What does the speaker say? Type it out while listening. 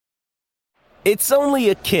It's only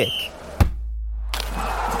a kick,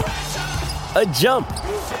 a jump,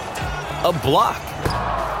 a block.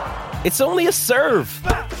 It's only a serve.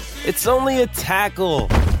 It's only a tackle,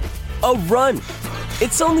 a run.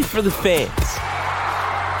 It's only for the fans.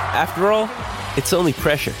 After all, it's only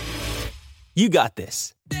pressure. You got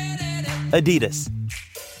this. Adidas.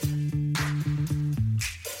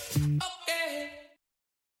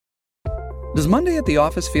 Does Monday at the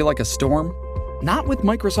office feel like a storm? Not with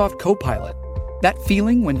Microsoft Copilot. That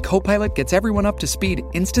feeling when Copilot gets everyone up to speed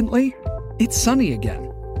instantly? It's sunny again.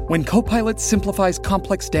 When Copilot simplifies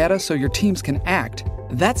complex data so your teams can act,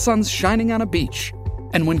 that sun's shining on a beach.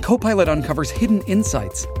 And when Copilot uncovers hidden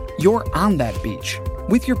insights, you're on that beach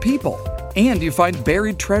with your people, and you find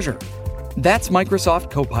buried treasure. That's Microsoft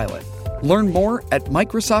Copilot. Learn more at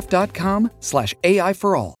Microsoft.com/AI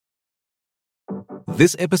for all.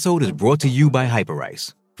 This episode is brought to you by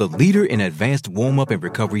Hyperice, the leader in advanced warm-up and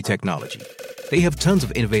recovery technology. They have tons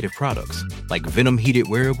of innovative products, like Venom heated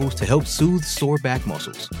wearables to help soothe sore back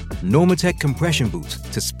muscles, Normatec compression boots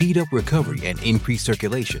to speed up recovery and increase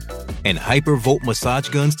circulation, and Hypervolt massage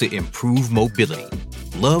guns to improve mobility.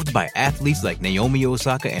 Loved by athletes like Naomi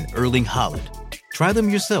Osaka and Erling Haaland. Try them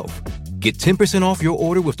yourself. Get 10% off your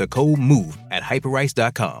order with the code MOVE at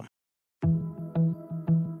Hyperice.com.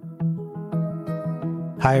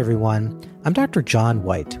 Hi, everyone. I'm Dr. John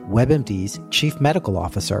White, WebMD's Chief Medical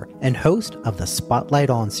Officer and host of the Spotlight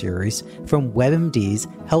On series from WebMD's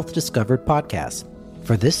Health Discovered podcast.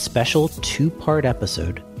 For this special 2-part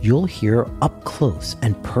episode, you'll hear up close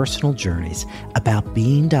and personal journeys about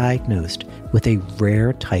being diagnosed with a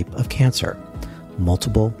rare type of cancer,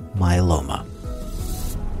 multiple myeloma.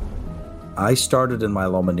 I started in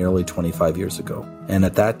myeloma nearly 25 years ago. And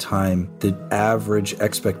at that time, the average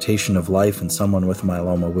expectation of life in someone with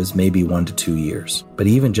myeloma was maybe 1 to 2 years. But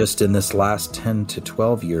even just in this last 10 to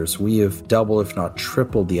 12 years, we have doubled, if not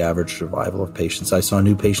tripled, the average survival of patients. I saw a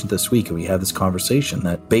new patient this week, and we had this conversation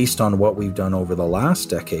that based on what we've done over the last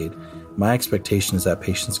decade, my expectation is that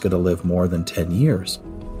patient's going to live more than 10 years.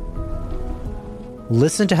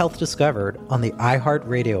 Listen to Health Discovered on the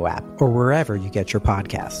iHeartRadio app or wherever you get your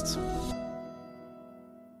podcasts.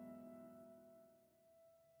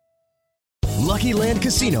 Lucky Land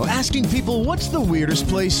Casino, asking people, what's the weirdest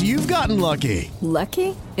place you've gotten lucky?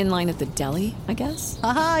 Lucky? In line at the deli, I guess?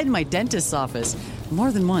 Aha, in my dentist's office.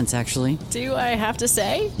 More than once, actually. Do I have to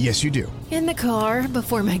say? Yes, you do. In the car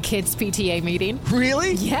before my kids' PTA meeting.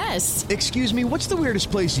 Really? Yes. Excuse me, what's the weirdest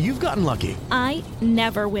place you've gotten lucky? I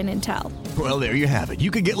never win and tell. Well, there you have it. You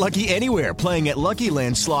can get lucky anywhere, playing at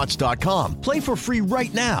LuckyLandSlots.com. Play for free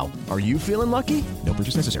right now. Are you feeling lucky? No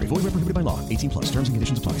purchase necessary. Void where prohibited by law. 18 plus. Terms and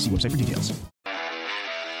conditions apply. See website for details.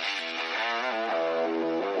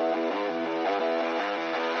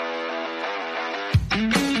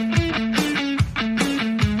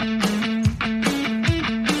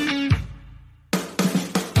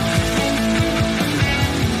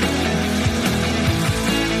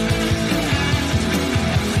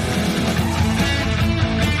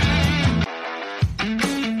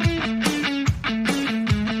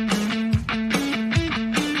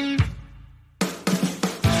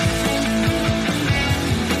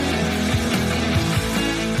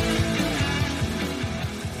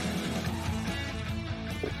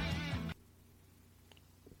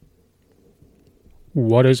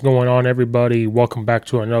 What is going on, everybody? Welcome back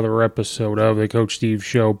to another episode of the Coach Steve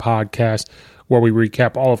Show podcast, where we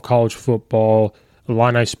recap all of college football,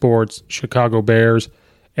 Illini sports, Chicago Bears,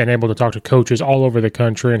 and able to talk to coaches all over the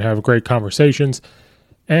country and have great conversations.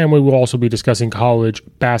 And we will also be discussing college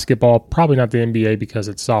basketball, probably not the NBA because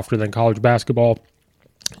it's softer than college basketball,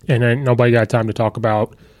 and then nobody got time to talk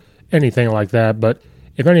about anything like that. But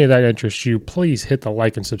if any of that interests you, please hit the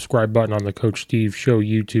like and subscribe button on the Coach Steve Show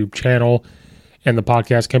YouTube channel. And the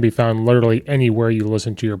podcast can be found literally anywhere you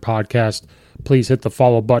listen to your podcast. Please hit the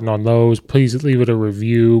follow button on those. Please leave it a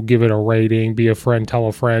review, give it a rating, be a friend, tell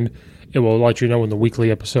a friend. It will let you know when the weekly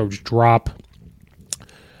episodes drop.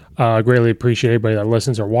 I greatly appreciate anybody that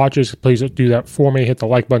listens or watches. Please do that for me. Hit the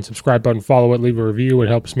like button, subscribe button, follow it, leave a review. It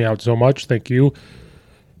helps me out so much. Thank you.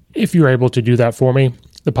 If you're able to do that for me.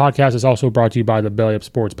 The podcast is also brought to you by the Belly Up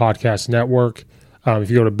Sports Podcast Network.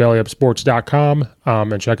 If you go to bellyupsports.com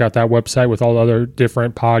and check out that website with all the other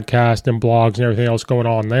different podcasts and blogs and everything else going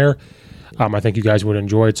on there, I think you guys would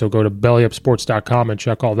enjoy it. So go to bellyupsports.com and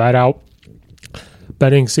check all that out.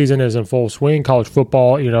 Betting season is in full swing. College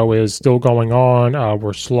football, is still going on.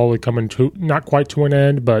 We're slowly coming to, not quite to an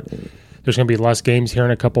end, but there's going to be less games here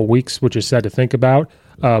in a couple weeks, which is sad to think about.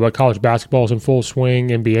 But college basketball is in full swing.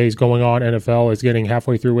 NBA is going on. NFL is getting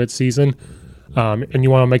halfway through its season. and you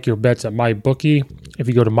want to make your bets at MyBookie. If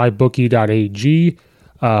you go to mybookie.ag,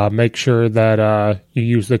 make sure that you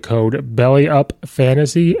use the code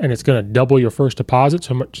BELLYUPFANTASY, and it's going to double your first deposit.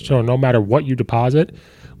 So no matter what you deposit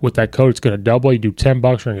with that code, it's going to double. You do $10,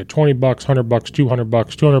 you're going to get $20, $100, $200,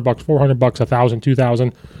 $200, $400, $1,000,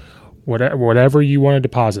 $2,000, whatever you want to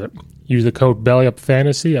deposit. Use the code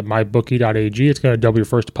BELLYUPFANTASY at mybookie.ag. It's going to double your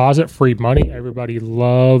first deposit. Free money. Everybody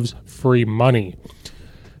loves free money.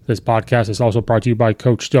 This podcast is also brought to you by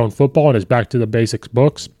Coach Stone Football and his Back to the Basics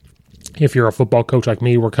books. If you're a football coach like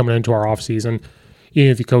me, we're coming into our off season.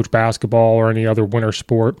 Even if you coach basketball or any other winter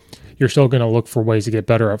sport, you're still going to look for ways to get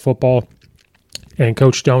better at football. And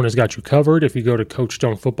Coach Stone has got you covered. If you go to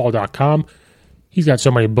CoachStoneFootball.com, he's got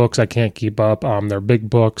so many books I can't keep up. They're big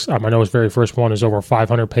books. I know his very first one is over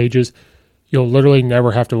 500 pages. You'll literally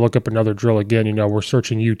never have to look up another drill again. You know, we're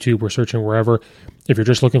searching YouTube, we're searching wherever. If you're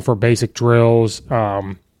just looking for basic drills,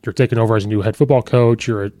 you're taking over as a new head football coach,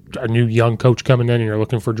 you're a new young coach coming in and you're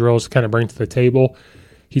looking for drills to kind of bring to the table,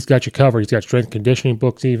 he's got you covered. He's got strength and conditioning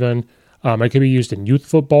books even. It can be used in youth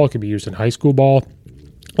football. It can be used in high school ball.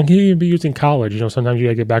 It can even be used in college. You know, sometimes you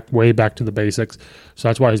got to get way back to the basics. So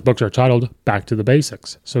that's why his books are titled Back to the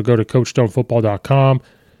Basics. So go to CoachStoneFootball.com,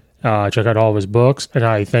 check out all of his books. And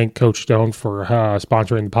I thank Coach Stone for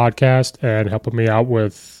sponsoring the podcast and helping me out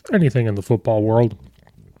with anything in the football world.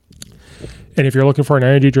 And if you're looking for an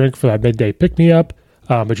energy drink for that midday pick-me-up,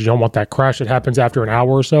 but you don't want that crash that happens after an hour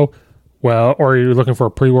or so, well, or you're looking for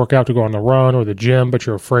a pre-workout to go on the run or the gym, but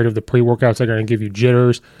you're afraid of the pre-workouts that are going to give you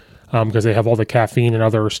jitters because they have all the caffeine and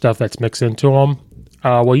other stuff that's mixed into them,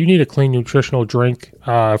 well, you need a clean nutritional drink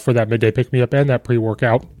for that midday pick-me-up and that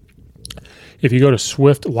pre-workout. If you go to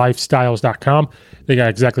SwiftLifestyles.com, they got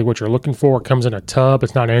exactly what you're looking for. It comes in a tub.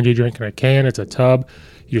 It's not an energy drink in a can. It's a tub.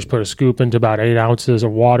 You just put a scoop into about 8 ounces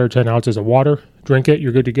of water, 10 ounces of water. Drink it.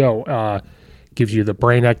 You're good to go. Gives you the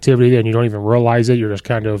brain activity, and you don't even realize it. You're just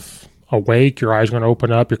kind of awake. Your eyes are going to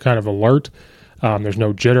open up. You're kind of alert. There's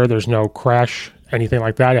no jitter. There's no crash, anything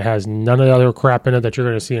like that. It has none of the other crap in it that you're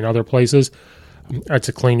going to see in other places. It's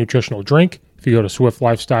a clean nutritional drink. If you go to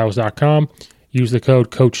SwiftLifestyles.com, use the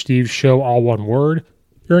code CoachSteveShow, all one word,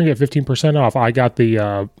 you're going to get 15% off. I got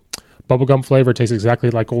the bubblegum flavor. It tastes exactly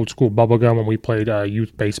like old school bubblegum when we played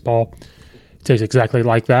youth baseball. It tastes exactly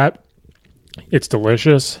like that. It's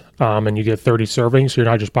delicious, and you get 30 servings, so you're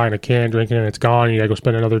not just buying a can, drinking it, and it's gone, and you got to go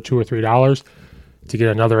spend another $2 or $3 to get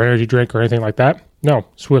another energy drink or anything like that. No,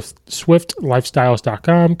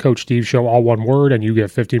 SwiftLifestyles.com, Coach Steve Show, all one word, and you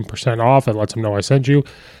get 15% off. It lets them know I sent you.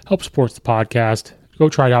 Help support the podcast. Go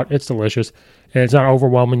try it out. It's delicious, and it's not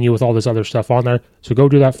overwhelming you with all this other stuff on there. So go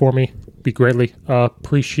do that for me. Be greatly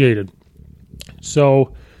appreciated.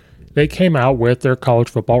 So they came out with their college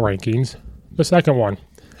football rankings, the second one,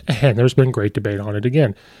 and there's been great debate on it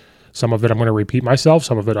again. Some of it I'm going to repeat myself.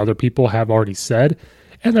 Some of it other people have already said.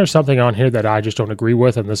 And there's something on here that I just don't agree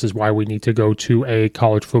with, and this is why we need to go to a different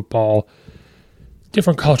college football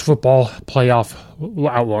playoff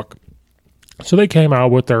outlook. So they came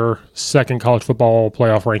out with their second college football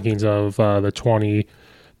playoff rankings of the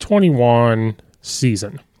 2021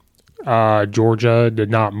 season. Georgia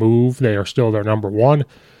did not move. They are still their number one,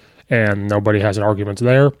 and nobody has an argument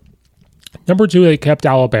there. Number two, they kept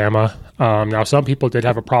Alabama. Now, some people did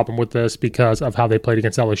have a problem with this because of how they played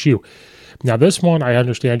against LSU. Now, this one, I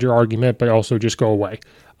understand your argument, but also just go away.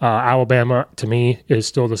 Alabama, to me, is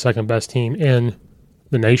still the second best team in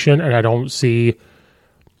the nation, and I don't see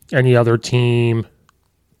any other team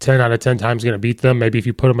 10 out of 10 times going to beat them. Maybe if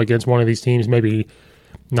you put them against one of these teams, maybe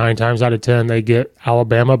 9 times out of 10 they get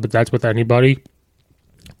Alabama, but that's with anybody.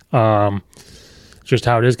 Just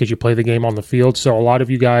how it is because you play the game on the field. So a lot of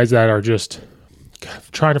you guys that are just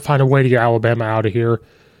trying to find a way to get Alabama out of here,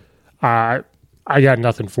 I got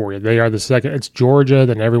nothing for you. They are the second. It's Georgia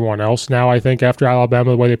than everyone else now, I think, after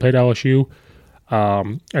Alabama, the way they played LSU.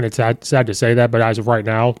 And it's sad to say that, but as of right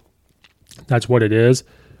now, that's what it is.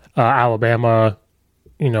 Alabama,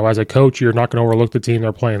 as a coach, you're not going to overlook the team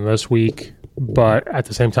they're playing this week. But at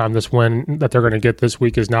the same time, this win that they're going to get this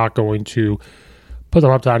week is not going to put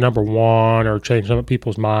them up to number one or change some of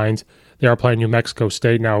people's minds. They are playing New Mexico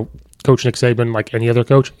State. Now, Coach Nick Saban, like any other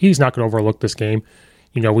coach, he's not going to overlook this game.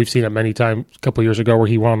 We've seen it many times a couple of years ago where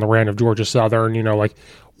he went on the rant of Georgia Southern. Why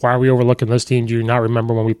are we overlooking this team? Do you not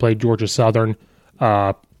remember when we played Georgia Southern?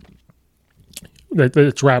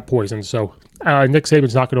 It's rat poison. So Nick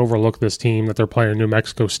Saban's not going to overlook this team that they're playing in New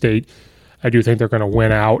Mexico State. I do think they're going to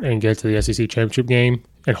win out and get to the SEC championship game,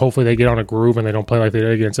 and hopefully they get on a groove and they don't play like they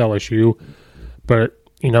did against LSU. But,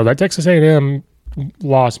 that Texas A&M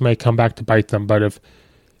loss may come back to bite them. But if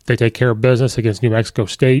they take care of business against New Mexico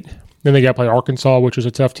State Then they got to play Arkansas, which is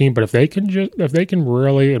a tough team. But if they can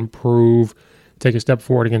really improve, take a step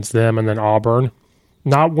forward against them, and then Auburn,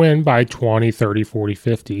 not win by 20, 30, 40,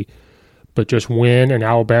 50, but just win in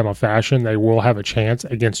Alabama fashion, they will have a chance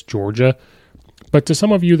against Georgia. But to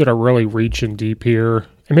some of you that are really reaching deep here,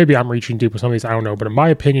 and maybe I'm reaching deep with some of these, I don't know, but in my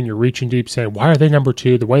opinion, you're reaching deep saying, why are they number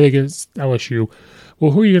 2? The way they get LSU,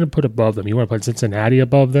 well, who are you going to put above them? You want to put Cincinnati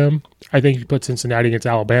above them? I think if you put Cincinnati against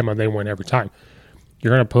Alabama, they win every time.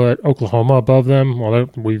 You're going to put Oklahoma above them? Well,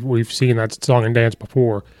 we've seen that song and dance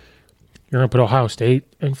before. You're going to put Ohio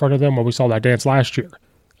State in front of them? Well, we saw that dance last year.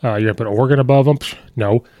 You're going to put Oregon above them?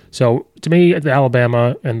 No. So, to me, the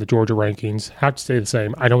Alabama and the Georgia rankings have to stay the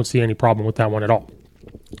same. I don't see any problem with that one at all.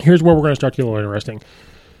 Here's where we're going to start to get a little interesting.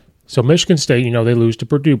 So, Michigan State, they lose to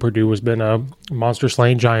Purdue. Purdue has been a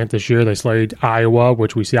monster-slaying giant this year. They slayed Iowa,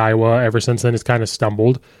 which we see Iowa ever since then has kind of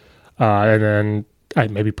stumbled. And then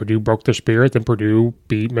maybe Purdue broke their spirit. Then Purdue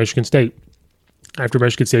beat Michigan State after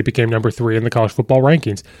Michigan State became number 3 in the college football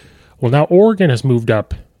rankings. Well, now Oregon has moved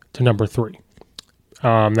up to number 3.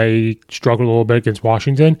 They struggled a little bit against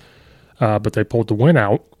Washington, but they pulled the win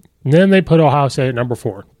out. And then they put Ohio State at number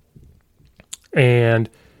 4. And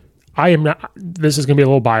I am not, this is going to be a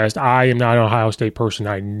little biased. I am not an Ohio State person.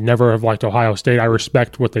 I never have liked Ohio State. I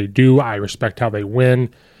respect what they do. I respect how they win.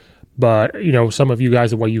 But, some of you guys,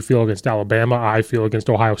 the way you feel against Alabama, I feel against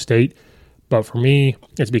Ohio State. But for me,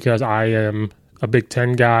 it's because I am a Big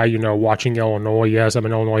Ten guy, watching Illinois. Yes, I'm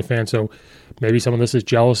an Illinois fan, so maybe some of this is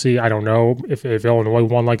jealousy. I don't know. If Illinois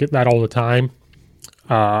won like that all the time,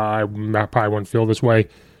 I probably wouldn't feel this way.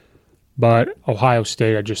 But Ohio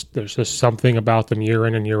State, there's just something about them year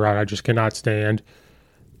in and year out I just cannot stand.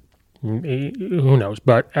 Who knows?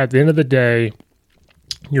 But at the end of the day,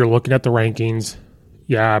 you're looking at the rankings.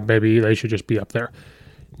 Yeah, maybe they should just be up there.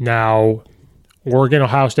 Now, Oregon,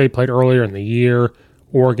 Ohio State played earlier in the year.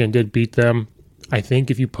 Oregon did beat them. I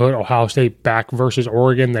think if you put Ohio State back versus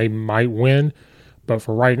Oregon, they might win. But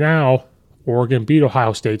for right now, Oregon beat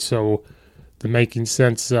Ohio State, so the making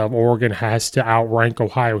sense of Oregon has to outrank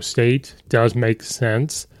Ohio State does make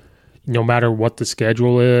sense, no matter what the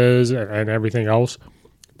schedule is and everything else.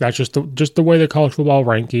 That's just the way the college football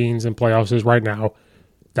rankings and playoffs is right now.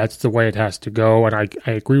 That's the way it has to go, and I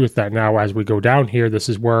agree with that. Now, as we go down here, this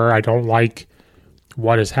is where I don't like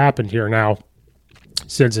what has happened here. Now,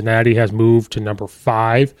 Cincinnati has moved to number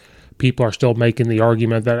 5. People are still making the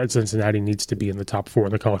argument that Cincinnati needs to be in the top 4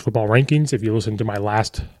 in the college football rankings. If you listen to my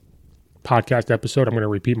last podcast episode, I'm going to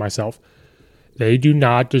repeat myself. They do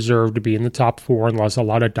not deserve to be in the top 4 unless a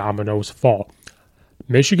lot of dominoes fall.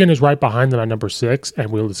 Michigan is right behind them at number 6, and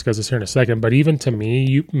we'll discuss this here in a second. But even to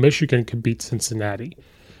me, Michigan could beat Cincinnati.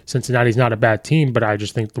 Cincinnati's not a bad team, but I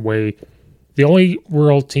just think the only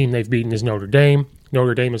real team they've beaten is Notre Dame.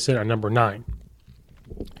 Notre Dame is sitting at number 9.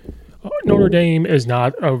 Notre Dame is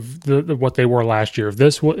not of the what they were last year. If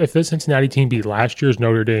this Cincinnati team beat last year's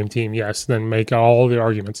Notre Dame team, yes, then make all the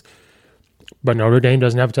arguments. But Notre Dame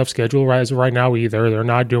doesn't have a tough schedule as of right now either. They're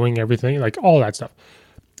not doing everything, like all that stuff.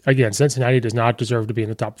 Again, Cincinnati does not deserve to be in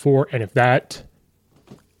the top 4. And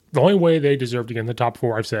the only way they deserve to get in the top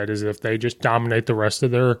 4, I've said, is if they just dominate the rest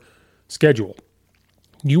of their schedule.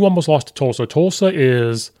 You almost lost to Tulsa. Tulsa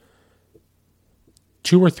is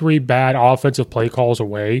 2 or 3 bad offensive play calls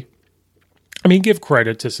away. I mean, give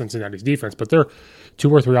credit to Cincinnati's defense, but they're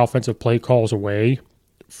 2 or 3 offensive play calls away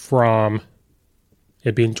from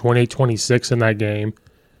it being 28-26 in that game,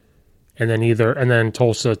 and then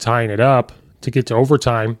Tulsa tying it up to get to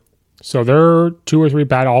overtime. So they're 2 or 3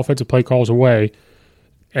 bad offensive play calls away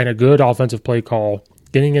and a good offensive play call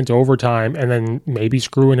getting into overtime and then maybe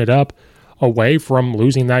screwing it up away from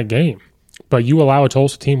losing that game. But you allow a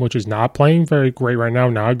Tulsa team, which is not playing very great right now,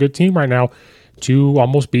 not a good team right now, to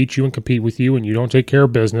almost beat you and compete with you, and you don't take care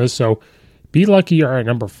of business. So be lucky you're at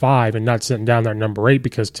number 5 and not sitting down there at number 8,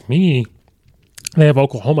 because to me, they have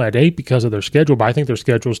Oklahoma at 8 because of their schedule, but I think their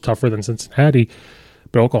schedule is tougher than Cincinnati.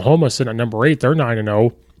 But Oklahoma's sitting at number 8. They're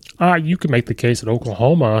 9-0. You can make the case that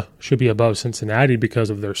Oklahoma should be above Cincinnati because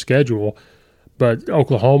of their schedule. But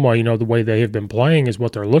Oklahoma, the way they have been playing is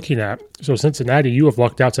what they're looking at. So Cincinnati, you have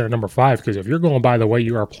lucked out at number 5, because if you're going by the way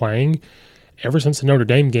you are playing, ever since the Notre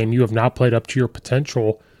Dame game, you have not played up to your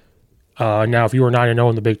potential. Now, if you were 9-0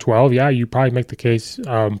 in the Big 12, yeah, you probably make the case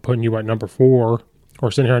putting you at number 4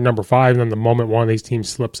 or sitting here at number 5, and then the moment one of these teams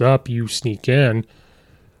slips up, you sneak in.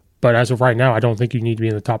 But as of right now, I don't think you need to be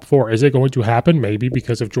in the top 4. Is it going to happen? Maybe,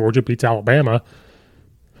 because if Georgia beats Alabama,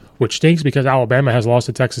 which stinks because Alabama has lost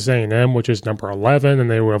to Texas A&M, which is number 11, and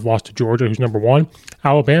they would have lost to Georgia, who's number 1.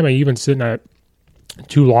 Alabama, even sitting at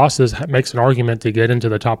 2 losses, makes an argument to get into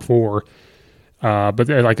the top 4. But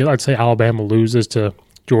let's say Alabama loses to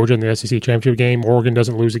Georgia in the SEC championship game, Oregon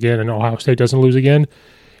doesn't lose again, and Ohio State doesn't lose again,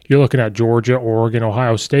 you're looking at Georgia, Oregon,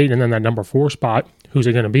 Ohio State, and then that number 4 spot, who's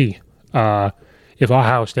it going to be? If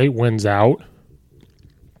Ohio State wins out,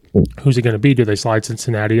 who's it going to be? Do they slide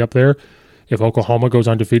Cincinnati up there? If Oklahoma goes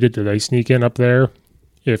undefeated, do they sneak in up there?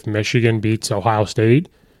 If Michigan beats Ohio State,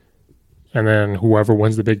 and then whoever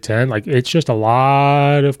wins the Big Ten, like, it's just a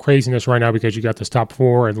lot of craziness right now because you got this top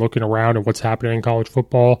 4 and looking around at what's happening in college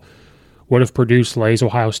football. What if Purdue slays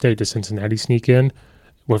Ohio State? Does Cincinnati sneak in?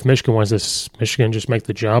 What if Michigan wins this? Michigan just make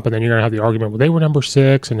the jump, and then you're going to have the argument, well, they were number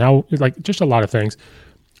 6, and now, like, just a lot of things.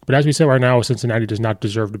 But as we said right now, Cincinnati does not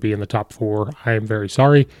deserve to be in the top 4. I am very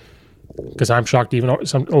sorry, because I'm shocked even a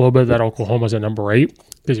little bit that Oklahoma's at number 8.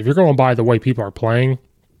 Because if you're going by the way people are playing,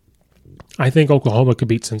 I think Oklahoma could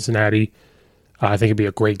beat Cincinnati. I think it'd be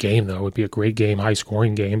a great game, though. It'd be a great game,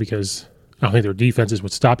 high-scoring game, because I don't think their defenses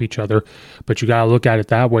would stop each other. But you got to look at it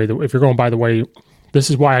that way. If you're going by the way, this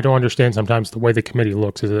is why I don't understand sometimes the way the committee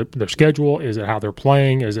looks. Is it their schedule? Is it how they're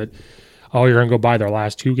playing? Is it, oh, you're going to go by their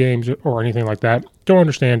last 2 games or anything like that? Don't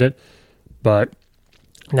understand it. But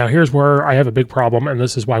now here's where I have a big problem, and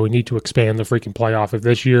this is why we need to expand the freaking playoff. If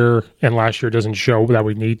this year and last year doesn't show that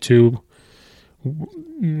we need to,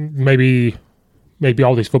 maybe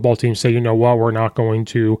all these football teams say, you know what, we're not going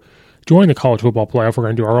to join the college football playoff. We're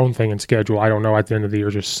going to do our own thing and schedule. I don't know, at the end of the year,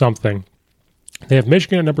 just something. They have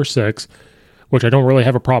Michigan at number 6, which I don't really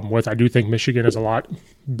have a problem with. I do think Michigan is a lot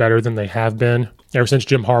better than they have been. Ever since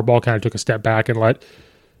Jim Harbaugh kind of took a step back and let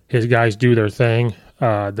his guys do their thing,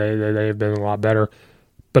 they have been a lot better.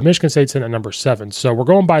 But Michigan State's in at number 7. So we're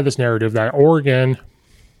going by this narrative that Oregon,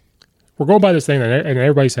 we're going by this thing, and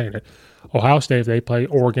everybody's saying it. Ohio State, if they play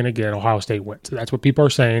Oregon again, Ohio State wins. So that's what people are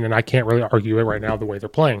saying, and I can't really argue it right now the way they're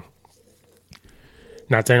playing.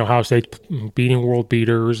 Not saying Ohio State's beating world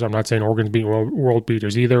beaters. I'm not saying Oregon's beating world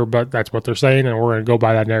beaters either, but that's what they're saying, and we're going to go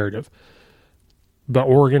by that narrative. But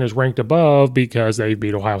Oregon is ranked above because they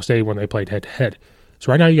beat Ohio State when they played head-to-head.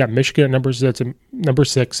 So right now you got Michigan at number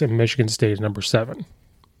 6 and Michigan State at number 7.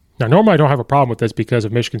 Now, normally I don't have a problem with this because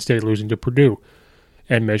of Michigan State losing to Purdue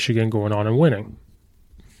and Michigan going on and winning.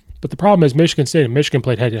 But the problem is Michigan State and Michigan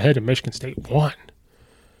played head-to-head, and Michigan State won.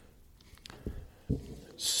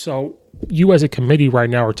 So you as a committee right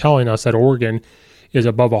now are telling us that Oregon is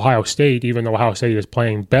above Ohio State, even though Ohio State is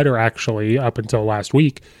playing better actually up until last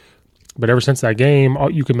week. But ever since that game,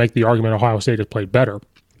 you can make the argument Ohio State has played better.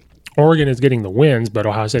 Oregon is getting the wins, but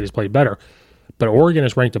Ohio State has played better. But Oregon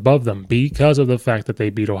is ranked above them because of the fact that they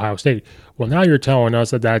beat Ohio State. Well, now you're telling us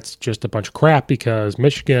that that's just a bunch of crap because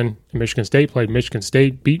Michigan and Michigan State played. Michigan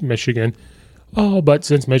State beat Michigan. Oh, but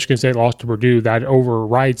since Michigan State lost to Purdue, that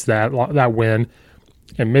overrides that win,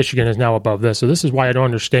 and Michigan is now above this. So this is why I don't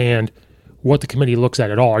understand what the committee looks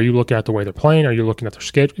at all. Are you looking at the way they're playing? Are you looking at their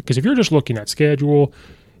schedule? Because if you're just looking at schedule,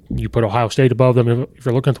 you put Ohio State above them. If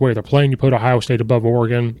you're looking at the way they're playing, you put Ohio State above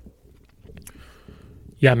Oregon.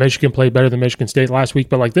 Yeah, Michigan played better than Michigan State last week,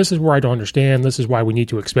 but like this is where I don't understand. This is why we need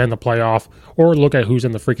to expand the playoff or look at who's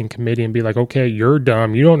in the freaking committee and be like, okay, you're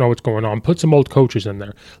dumb. You don't know what's going on. Put some old coaches in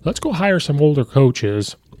there. Let's go hire some older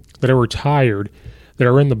coaches that are retired, that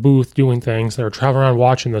are in the booth doing things, that are traveling around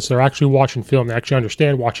watching this. They're actually watching film. They actually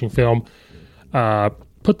understand watching film.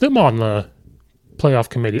 Put them on the playoff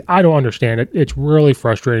committee. I don't understand it. It's really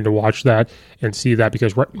frustrating to watch that and see that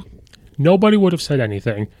because nobody would have said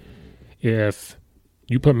anything if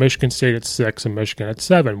you put Michigan State at 6 and Michigan at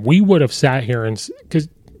 7. We would have sat here and because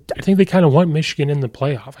I think they kind of want Michigan in the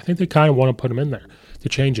playoff. I think they kind of want to put them in there to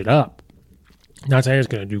change it up. Not saying it's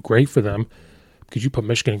going to do great for them because you put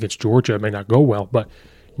Michigan against Georgia, it may not go well, but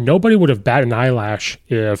nobody would have batted an eyelash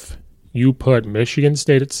if you put Michigan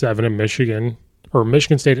State at 7 and Michigan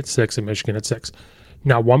State at 6 and Michigan at 6.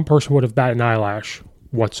 Not one person would have batted an eyelash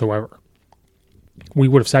whatsoever. We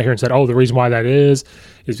would have sat here and said, oh, the reason why that is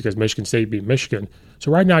because Michigan State beat Michigan.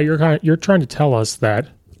 So right now you're trying to tell us that,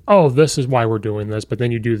 oh, this is why we're doing this, but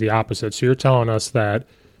then you do the opposite. So you're telling us that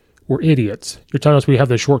we're idiots. You're telling us we have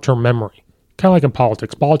the short-term memory. Kind of like in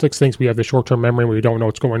politics. Politics thinks we have the short-term memory. We don't know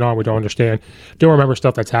what's going on. We don't understand. Don't remember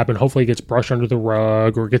stuff that's happened. Hopefully it gets brushed under the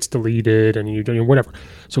rug or gets deleted and you do whatever.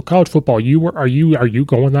 So college football, are you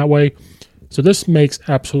going that way? So this makes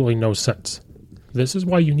absolutely no sense. This is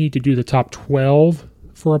why you need to do the top 12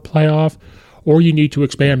 for a playoff, or you need to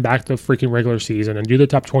expand back the freaking regular season and do the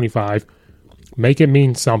top 25. Make it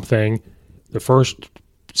mean something. The first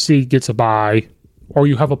seed gets a bye, or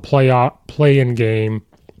you have a play-in game,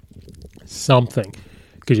 something.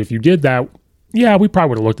 Because if you did that, yeah, we probably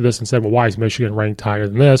would have looked at this and said, well, why is Michigan ranked higher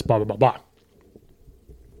than this, blah, blah, blah, blah.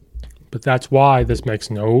 But that's why this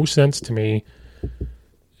makes no sense to me,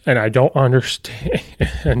 and I don't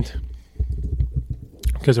understand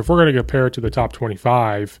Because if we're going to compare it to the top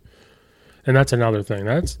 25, and that's another thing,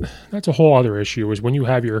 that's a whole other issue, is when you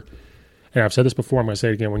have your, and I've said this before, I'm going to say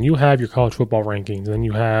it again, when you have your college football rankings, then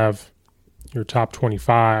you have your top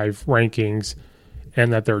 25 rankings,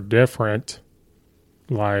 and that they're different,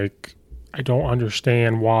 like, I don't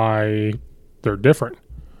understand why they're different.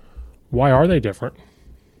 Why are they different?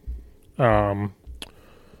 Because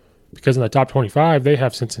in the top 25, they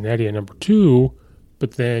have Cincinnati at number 2,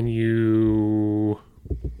 but then you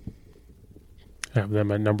have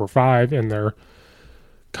them at number 5 in their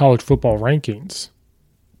college football rankings.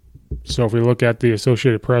 So if we look at the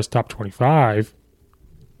Associated Press top 25,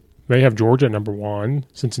 they have Georgia at number 1,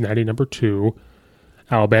 Cincinnati number 2,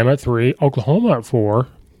 Alabama at 3, Oklahoma at 4,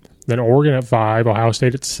 then Oregon at 5, Ohio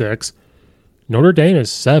State at 6, Notre Dame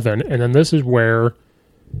is 7, and then this is where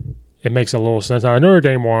it makes a little sense. Now, Notre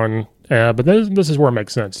Dame won, but this is where it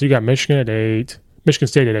makes sense. So you got Michigan at 8, Michigan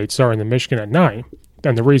State at 8, and then Michigan at 9.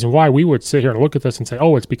 And the reason why we would sit here and look at this and say,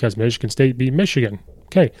 oh, it's because Michigan State beat Michigan.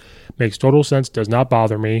 Okay, makes total sense, does not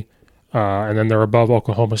bother me. And then they're above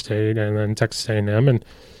Oklahoma State and then Texas A&M, and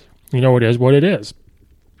you know, it is what it is.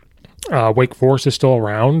 Wake Forest is still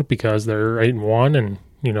around because they're 8-1, and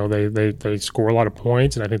you know they score a lot of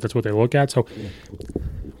points, and I think that's what they look at. So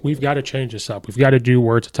we've got to change this up. We've got to do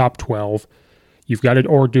where it's a top 12. You've got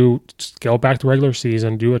to scale back the regular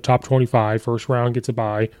season, do a top 25, first round gets a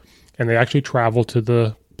bye, and they actually travel to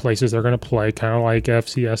the places they're going to play, kind of like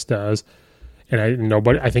FCS does. And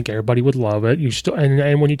I think everybody would love it. You still,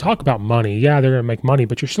 and when you talk about money, yeah, they're going to make money,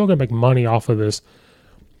 but you're still going to make money off of this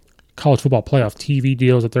college football playoff TV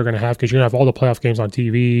deals that they're going to have, because you're going to have all the playoff games on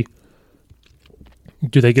TV.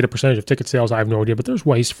 Do they get a percentage of ticket sales? I have no idea, but there's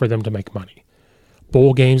ways for them to make money.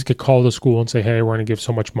 Bowl games could call the school and say, hey, we're going to give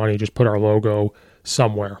so much money, just put our logo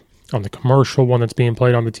somewhere on the commercial one that's being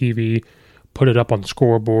played on the TV, put it up on the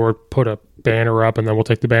scoreboard, put a banner up, and then we'll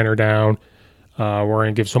take the banner down. We're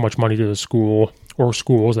going to give so much money to the school or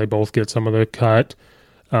schools. They both get some of the cut.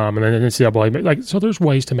 And then in NCAA, so there's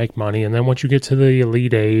ways to make money. And then once you get to the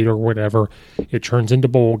Elite Eight or whatever, it turns into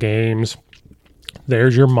bowl games.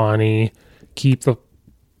 There's your money. Keep the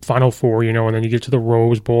Final Four, and then you get to the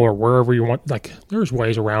Rose Bowl or wherever you want. There's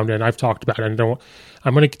ways around it. And I've talked about it. I'm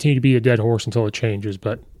going to continue to be a dead horse until it changes.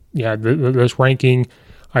 But yeah, this ranking,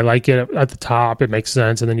 I like it at the top. It makes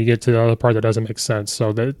sense. And then you get to the other part that doesn't make sense.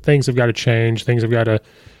 So things have got to change. Things have got to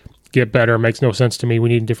get better. It makes no sense to me. We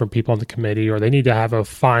need different people on the committee, or they need to have a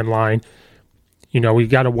fine line. We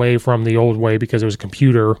got away from the old way because it was a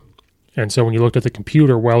computer. And so when you looked at the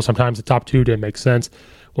computer, well, sometimes the top two didn't make sense.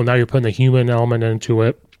 Well, now you're putting the human element into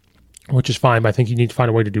it, which is fine, but I think you need to find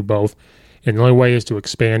a way to do both. And the only way is to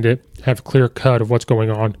expand it, have a clear cut of what's going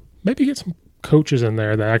on. Maybe get some coaches in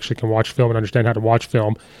there that actually can watch film and understand how to watch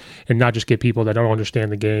film, and not just get people that don't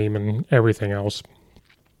understand the game and everything else.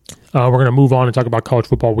 We're going to move on and talk about college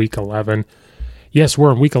football week 11. Yes,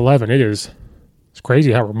 we're in week 11. It's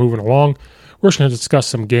crazy how we're moving along. We're just going to discuss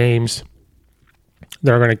some games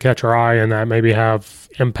that are going to catch our eye and that maybe have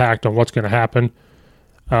impact on what's going to happen.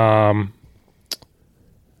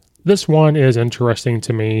 This one is interesting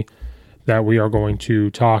to me that we are going to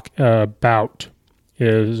talk about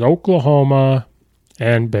is Oklahoma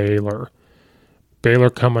and Baylor. Baylor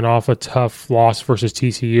coming off a tough loss versus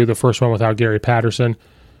TCU, the first one without Gary Patterson.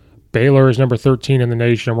 Baylor is number 13 in the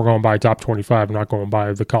nation, and we're going by top 25. I'm not going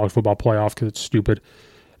by the college football playoff because it's stupid.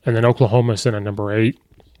 And then Oklahoma is in at number 8.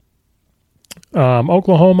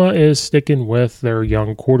 Oklahoma is sticking with their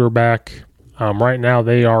young quarterback. Right now,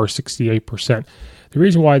 they are 68%. The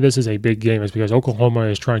reason why this is a big game is because Oklahoma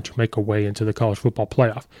is trying to make a way into the college football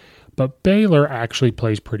playoff. But Baylor actually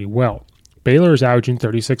plays pretty well. Baylor is averaging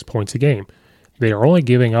 36 points a game. They are only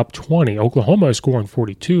giving up 20. Oklahoma is scoring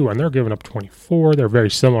 42, and they're giving up 24. They're very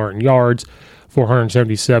similar in yards,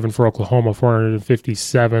 477 for Oklahoma,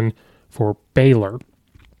 457 for Baylor.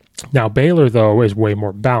 Now, Baylor, though, is way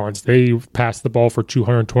more balanced. They pass the ball for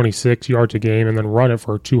 226 yards a game and then run it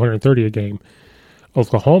for 230 a game.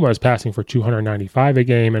 Oklahoma is passing for 295 a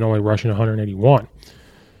game and only rushing 181.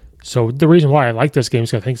 So the reason why I like this game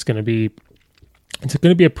is I think it's going to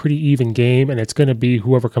be a pretty even game, and it's going to be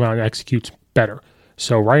whoever comes out and executes better.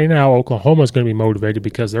 So right now, Oklahoma is going to be motivated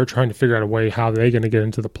because they're trying to figure out a way how they're going to get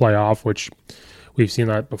into the playoff, which we've seen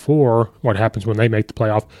that before, what happens when they make the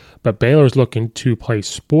playoff. But Baylor's looking to play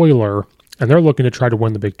spoiler, and they're looking to try to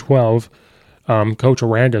win the Big 12. Coach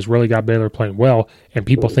Aranda has really got Baylor playing well, and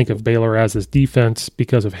people think of Baylor as this defense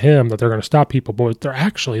because of him, that they're going to stop people, but their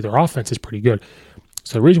offense is pretty good.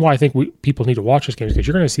 So the reason why I think people need to watch this game is because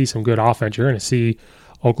you're going to see some good offense. You're going to see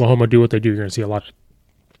Oklahoma do what they do. You're going to see a lot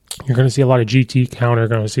of GT counter. You're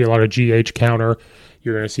going to see a lot of GH counter.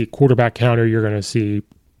 You're going to see quarterback counter. You're going to see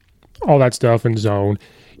all that stuff in zone.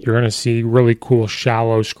 You're going to see really cool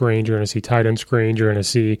shallow screens. You're going to see tight end screens. You're going to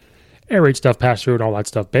see air raid stuff pass through and all that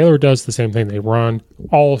stuff. Baylor does the same thing. They run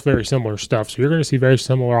all very similar stuff. So you're going to see very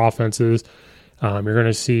similar offenses. You're going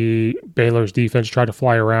to see Baylor's defense try to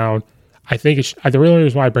fly around. I think the real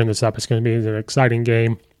reason why I bring this up, it's going to be an exciting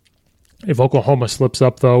game. If Oklahoma slips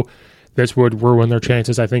up, though, this would ruin their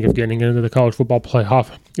chances, I think, of getting into the college football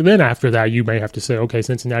playoff. And then after that, you may have to say, okay,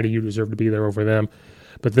 Cincinnati, you deserve to be there over them.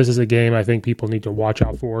 But this is a game I think people need to watch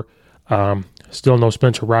out for. Still no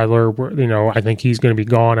Spencer Rattler. I think he's going to be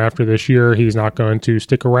gone after this year. He's not going to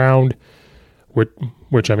stick around,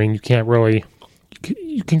 which I mean, you can't really –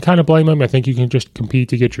 you can kind of blame him. I think you can just compete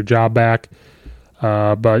to get your job back.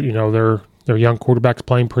 But, their young quarterback's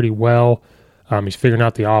playing pretty well. He's figuring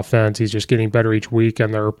out the offense. He's just getting better each week,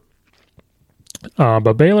 and they're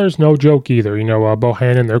but Baylor's no joke either.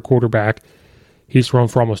 Bohannon, their quarterback, he's thrown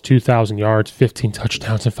for almost 2,000 yards, 15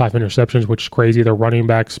 touchdowns, and 5 interceptions, which is crazy. Their running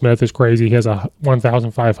back, Smith, is crazy. He has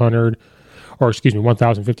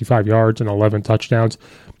 1,055 yards and 11 touchdowns.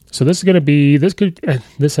 So this is going to be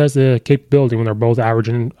this has the capability when they're both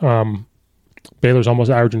averaging. Baylor's almost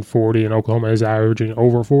averaging 40, and Oklahoma is averaging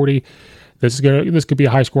over 40. This could be a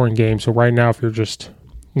high scoring game. So right now, if you're just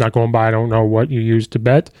not going by, I don't know what you use to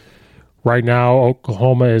bet. Right now,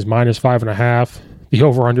 Oklahoma is -5.5. The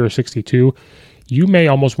over-under is 62. You may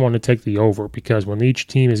almost want to take the over because when each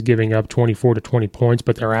team is giving up 24 to 20 points,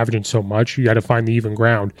 but they're averaging so much, you got to find the even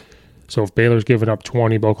ground. So if Baylor's giving up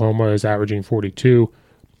 20, but Oklahoma is averaging 42,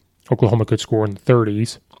 Oklahoma could score in the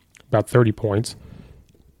 30s, about 30 points.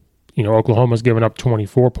 Oklahoma's giving up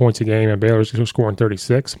 24 points a game and Baylor's scoring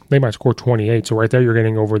 36. They might score 28. So right there, you're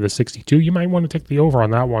getting over the 62. You might want to take the over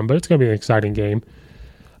on that one, but it's going to be an exciting game.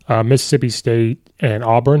 Mississippi State and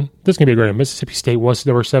Auburn. This is going to be a great game. Mississippi State was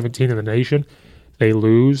number 17 in the nation. They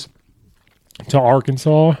lose to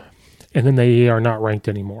Arkansas, and then they are not ranked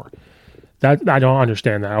anymore. That I don't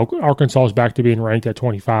understand that. Arkansas is back to being ranked at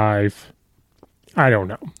 25. I don't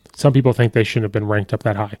know. Some people think they shouldn't have been ranked up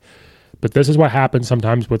that high. But this is what happens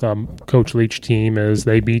sometimes with Coach Leach team is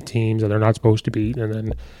they beat teams that they're not supposed to beat, and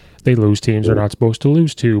then they lose teams they're not supposed to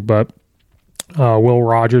lose to. But Will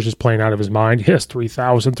Rogers is playing out of his mind. He has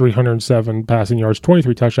 3,307 passing yards,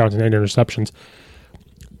 23 touchdowns, and 8 interceptions.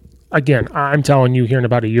 Again, I'm telling you here in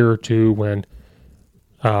about a year or two when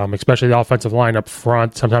especially the offensive line up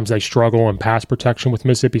front, sometimes they struggle in pass protection with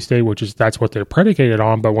Mississippi State, that's what they're predicated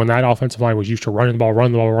on. But when that offensive line was used to running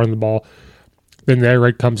the ball, then the air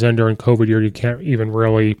raid comes in during COVID year, you can't even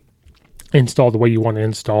really install the way you want to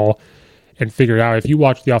install and figure it out. If you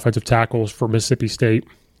watch the offensive tackles for Mississippi State,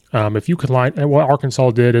 if you could line, and what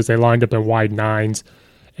Arkansas did is they lined up in wide nines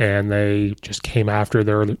and they just came after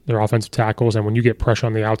their offensive tackles. And when you get pressure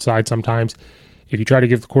on the outside, sometimes if you try to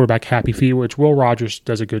give the quarterback happy feet, which Will Rogers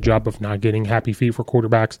does a good job of not getting happy feet for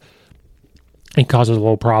quarterbacks, it causes a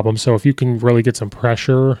little problem. So if you can really get some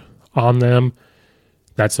pressure on them,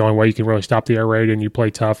 that's the only way you can really stop the air raid, and you play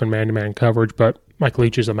tough and man-to-man coverage. But Mike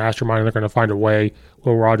Leach is a mastermind, and they're going to find a way.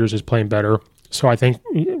 Will Rogers is playing better. So I think,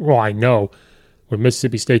 I know when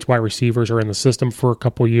Mississippi State's wide receivers are in the system for a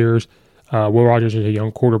couple of years, Will Rogers is a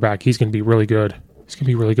young quarterback. He's going to be really good. He's going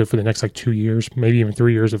to be really good for the next 2 years, maybe even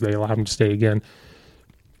 3 years if they allow him to stay again.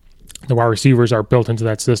 The wide receivers are built into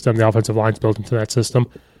that system. The offensive line's built into that system.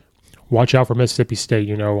 Watch out for Mississippi State.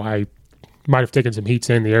 I might have taken some heat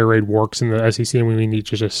saying the air raid works in the SEC and we need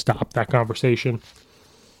to just stop that conversation.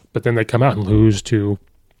 But then they come out and lose to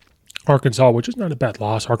Arkansas, which is not a bad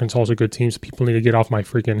loss. Arkansas is a good team, so people need to get off my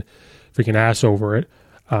freaking ass over it.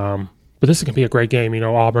 But this is going to be a great game.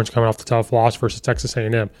 Auburn's coming off the tough loss versus Texas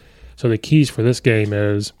A&M. So the keys for this game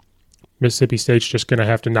is Mississippi State's just going to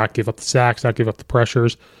have to not give up the sacks, not give up the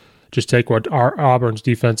pressures, just take what Auburn's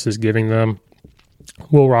defense is giving them.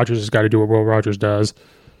 Will Rogers has got to do what Will Rogers does.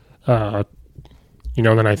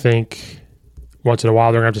 Then I think once in a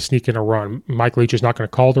while they're going to have to sneak in a run. Mike Leach is not going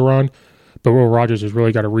to call the run, but Will Rogers has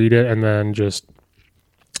really got to read it, and then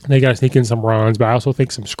they got to sneak in some runs. But I also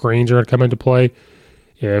think some screens are going to come into play.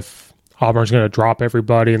 If Auburn's going to drop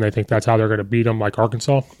everybody and they think that's how they're going to beat them like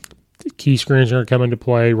Arkansas, key screens are going to come into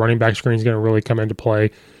play. Running back screens are going to really come into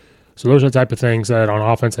play. So those are the type of things that on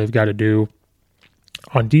offense they've got to do.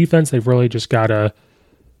 On defense, they've really just got to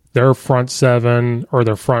their front seven or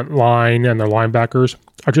their front line and their linebackers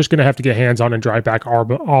are just going to have to get hands on and drive back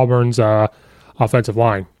Auburn's offensive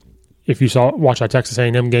line. If you watch that Texas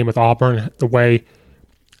A&M game with Auburn, the way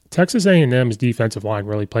Texas A&M's defensive line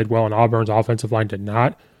really played well and Auburn's offensive line did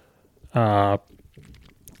not.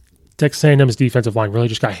 Texas A&M's defensive line really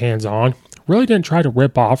just got hands on. Really didn't try to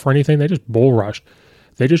rip off or anything. They just bull rushed.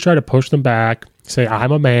 They just tried to push them back, say,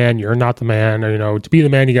 I'm a man, you're not the man. Or, to be the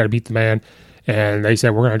man, you got to beat the man. And they say,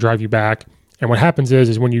 we're going to drive you back. And what happens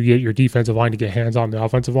is when you get your defensive line to get hands on the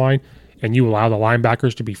offensive line and you allow the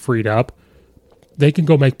linebackers to be freed up, they can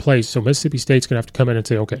go make plays. So Mississippi State's going to have to come in and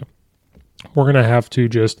say, okay, we're going to have to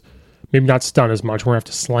just maybe not stun as much. We're going to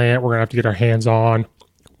have to slant. We're going to have to get our hands on.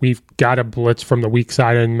 We've got to blitz from the weak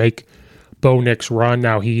side and make Bo Nix run.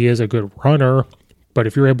 Now, he is a good runner, but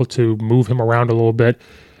if you're able to move him around a little bit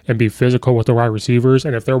and be physical with the wide receivers,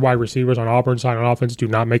 and if their wide receivers on Auburn's side on offense do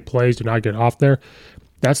not make plays, do not get off there,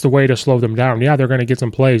 that's the way to slow them down. Yeah, they're going to get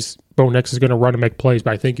some plays. Bo Nix is going to run and make plays,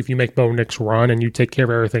 but I think if you make Bo Nix run and you take care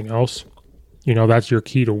of everything else, that's your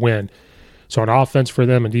key to win. So on offense for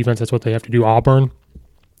them and defense, that's what they have to do. Auburn,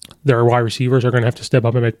 their wide receivers are going to have to step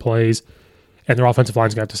up and make plays, and their offensive line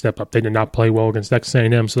is going to have to step up. They did not play well against Texas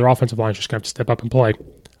A&M, so their offensive line is just going to have to step up and play.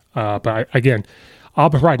 But again,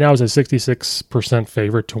 Auburn right now is a 66%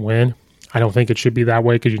 favorite to win. I don't think it should be that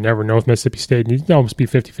way because you never know with Mississippi State. You can almost be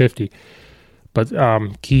 50-50.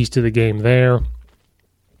 But keys to the game there.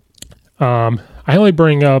 I'm going to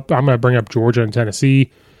bring up Georgia and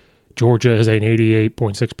Tennessee. Georgia is an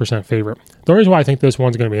 88.6% favorite. The reason why I think this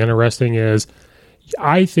one's going to be interesting is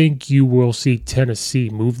I think you will see Tennessee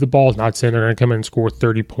move the ball. Not saying they're going to come in and score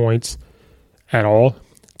 30 points at all.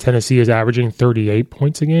 Tennessee is averaging 38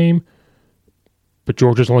 points a game, but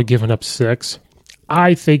Georgia's only giving up 6.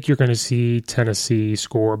 I think you're going to see Tennessee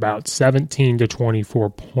score about 17 to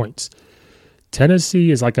 24 points.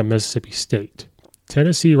 Tennessee is like a Mississippi State.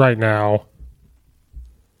 Tennessee right now,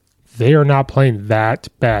 they are not playing that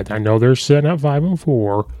bad. I know they're sitting at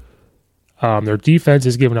 5-4. Their defense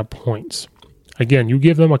is giving up points. Again, you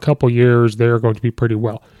give them a couple years, they're going to be pretty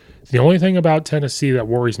well. The only thing about Tennessee that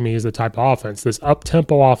worries me is the type of offense. This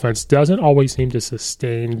up-tempo offense doesn't always seem to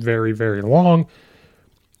sustain very, very long.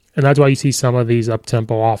 And that's why you see some of these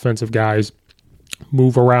up-tempo offensive guys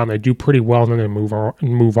move around. They do pretty well, and then they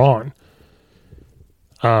move on.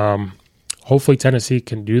 Hopefully Tennessee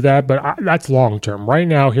can do that, but that's long-term. Right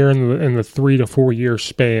now, here in the 3 to 4 year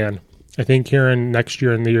span, I think here in next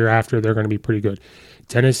year and the year after, they're going to be pretty good.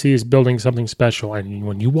 Tennessee is building something special, and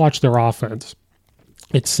when you watch their offense,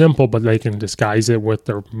 it's simple, but they can disguise it with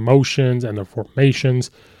their motions and their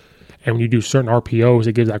formations. And when you do certain RPOs,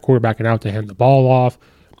 it gives that quarterback an out to hand the ball off.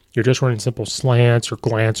 You're just running simple slants or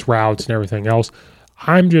glance routes and everything else.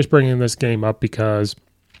 I'm just bringing this game up because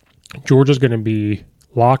Georgia's going to be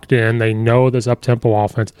locked in. They know this up-tempo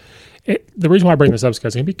offense. The reason why I bring this up is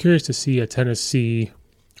because I'm going to be curious to see a Tennessee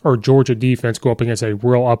or Georgia defense go up against a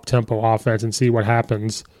real up-tempo offense and see what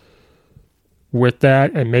happens with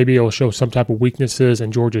that, and maybe it'll show some type of weaknesses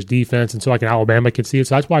in Georgia's defense, and so like Alabama can see it.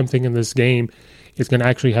 So that's why I'm thinking this game is going to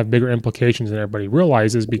actually have bigger implications than everybody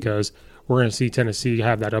realizes, because we're going to see Tennessee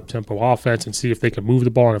have that up-tempo offense and see if they can move the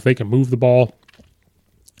ball, and if they can move the ball,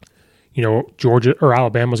 Georgia or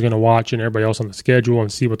Alabama's going to watch and everybody else on the schedule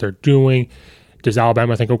and see what they're doing. Does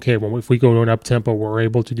Alabama think, okay, well, if we go to an up-tempo, we're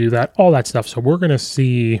able to do that? All that stuff. So we're going to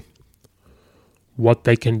see what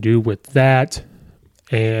they can do with that,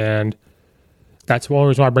 and that's one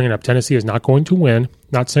reason why I bring it up. Tennessee is not going to win.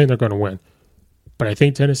 Not saying they're going to win. But I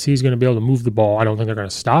think Tennessee is going to be able to move the ball. I don't think they're going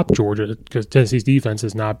to stop Georgia because Tennessee's defense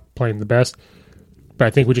is not playing the best. But I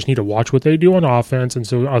think we just need to watch what they do on offense, and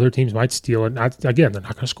so other teams might steal it. Again, they're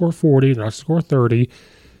not going to score 40. They're not going to score 30.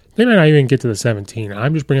 They might not even get to the 17.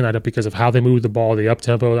 I'm just bringing that up because of how they move the ball, the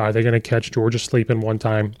up-tempo. Are they going to catch Georgia sleeping one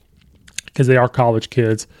time? Because they are college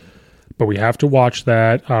kids. But we have to watch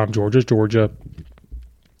that. Georgia's Georgia.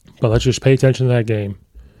 But let's just pay attention to that game.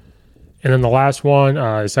 And then the last one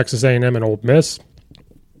is Texas A&M and Ole Miss.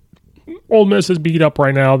 Ole Miss is beat up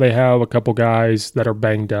right now. They have a couple guys that are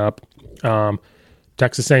banged up.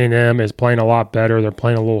 Texas A&M is playing a lot better. They're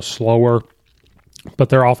playing a little slower. But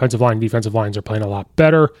their offensive line and defensive lines are playing a lot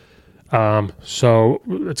better. So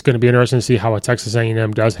it's going to be interesting to see how a Texas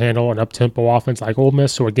A&M does handle an up-tempo offense like Ole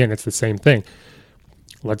Miss. So again, it's the same thing.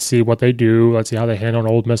 Let's see what they do. Let's see how they handle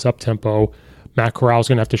an Ole Miss up-tempo. Matt Corral's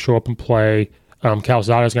going to have to show up and play.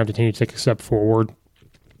 Calzada's going to have to continue to take a step forward.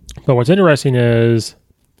 But what's interesting is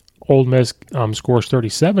Ole Miss scores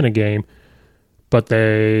 37 a game, but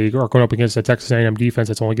they are going up against a Texas A&M defense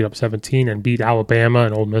that's only get up 17 and beat Alabama,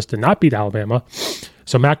 and Ole Miss did not beat Alabama.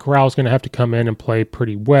 So Matt Corral is going to have to come in and play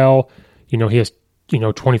pretty well. He has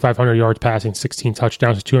 2,500 yards passing, 16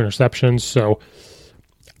 touchdowns, 2 interceptions. So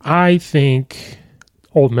I think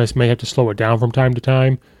Ole Miss may have to slow it down from time to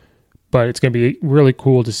time, but it's going to be really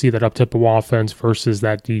cool to see that up-tempo offense versus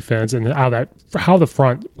that defense, and how the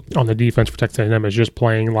front on the defense for Texas A&M is just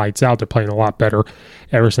playing lights out. They're playing a lot better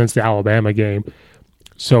ever since the Alabama game.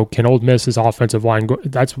 So can Ole Miss's offensive line go?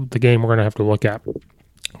 That's the game we're going to have to look at.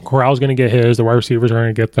 Corral's going to get his. The wide receivers are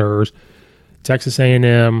going to get theirs. Texas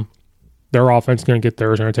A&M, their offense is going to get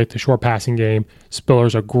theirs. They're going to take the short passing game.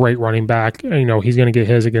 Spiller's a great running back. You know, he's going to get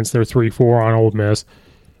his against their 3-4 on Ole Miss.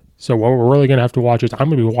 So what we're really going to have to watch is I'm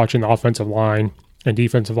going to be watching the offensive line and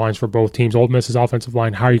defensive lines for both teams. Ole Miss's offensive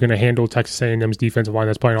line, how are you going to handle Texas A&M's defensive line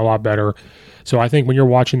that's playing a lot better? So I think when you're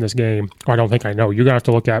watching this game, or I don't think I know, you're going to have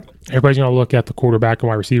to look at, everybody's going to look at the quarterback and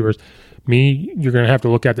wide receivers. You're going to have to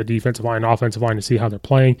look at the defensive line and offensive line to see how they're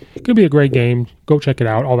playing. It could be a great game. Go check it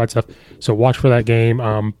out, all that stuff. So watch for that game.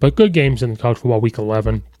 But good games in college football week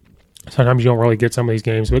 11. Sometimes you don't really get some of these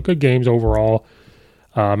games, but good games overall.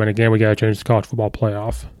 And again, we got to change the college football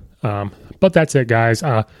playoff. But that's it, guys.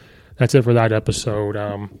 That's it for that episode.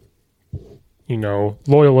 You know,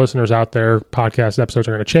 loyal listeners out there, podcast episodes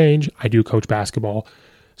are going to change. I do coach basketball,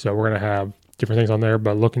 so we're going to have different things on there,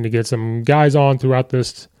 but looking to get some guys on throughout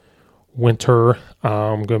this winter.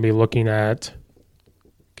 I'm going to be looking at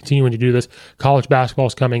continuing to do this. College basketball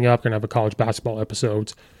is coming up. Going to have a college basketball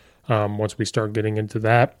episodes once we start getting into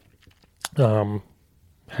that. Hashtag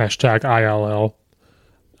ILL,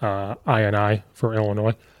 INI for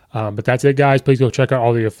Illinois. But that's it, guys. Please go check out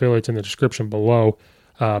all the affiliates in the description below.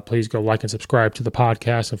 Please go like and subscribe to the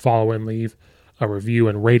podcast and follow and leave a review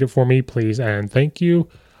and rate it for me, please. And thank you.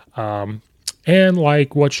 And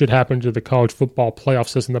like what should happen to the college football playoff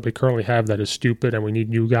system that we currently have that is stupid and we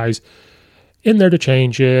need you guys in there to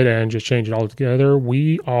change it and just change it all together.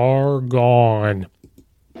 We are gone.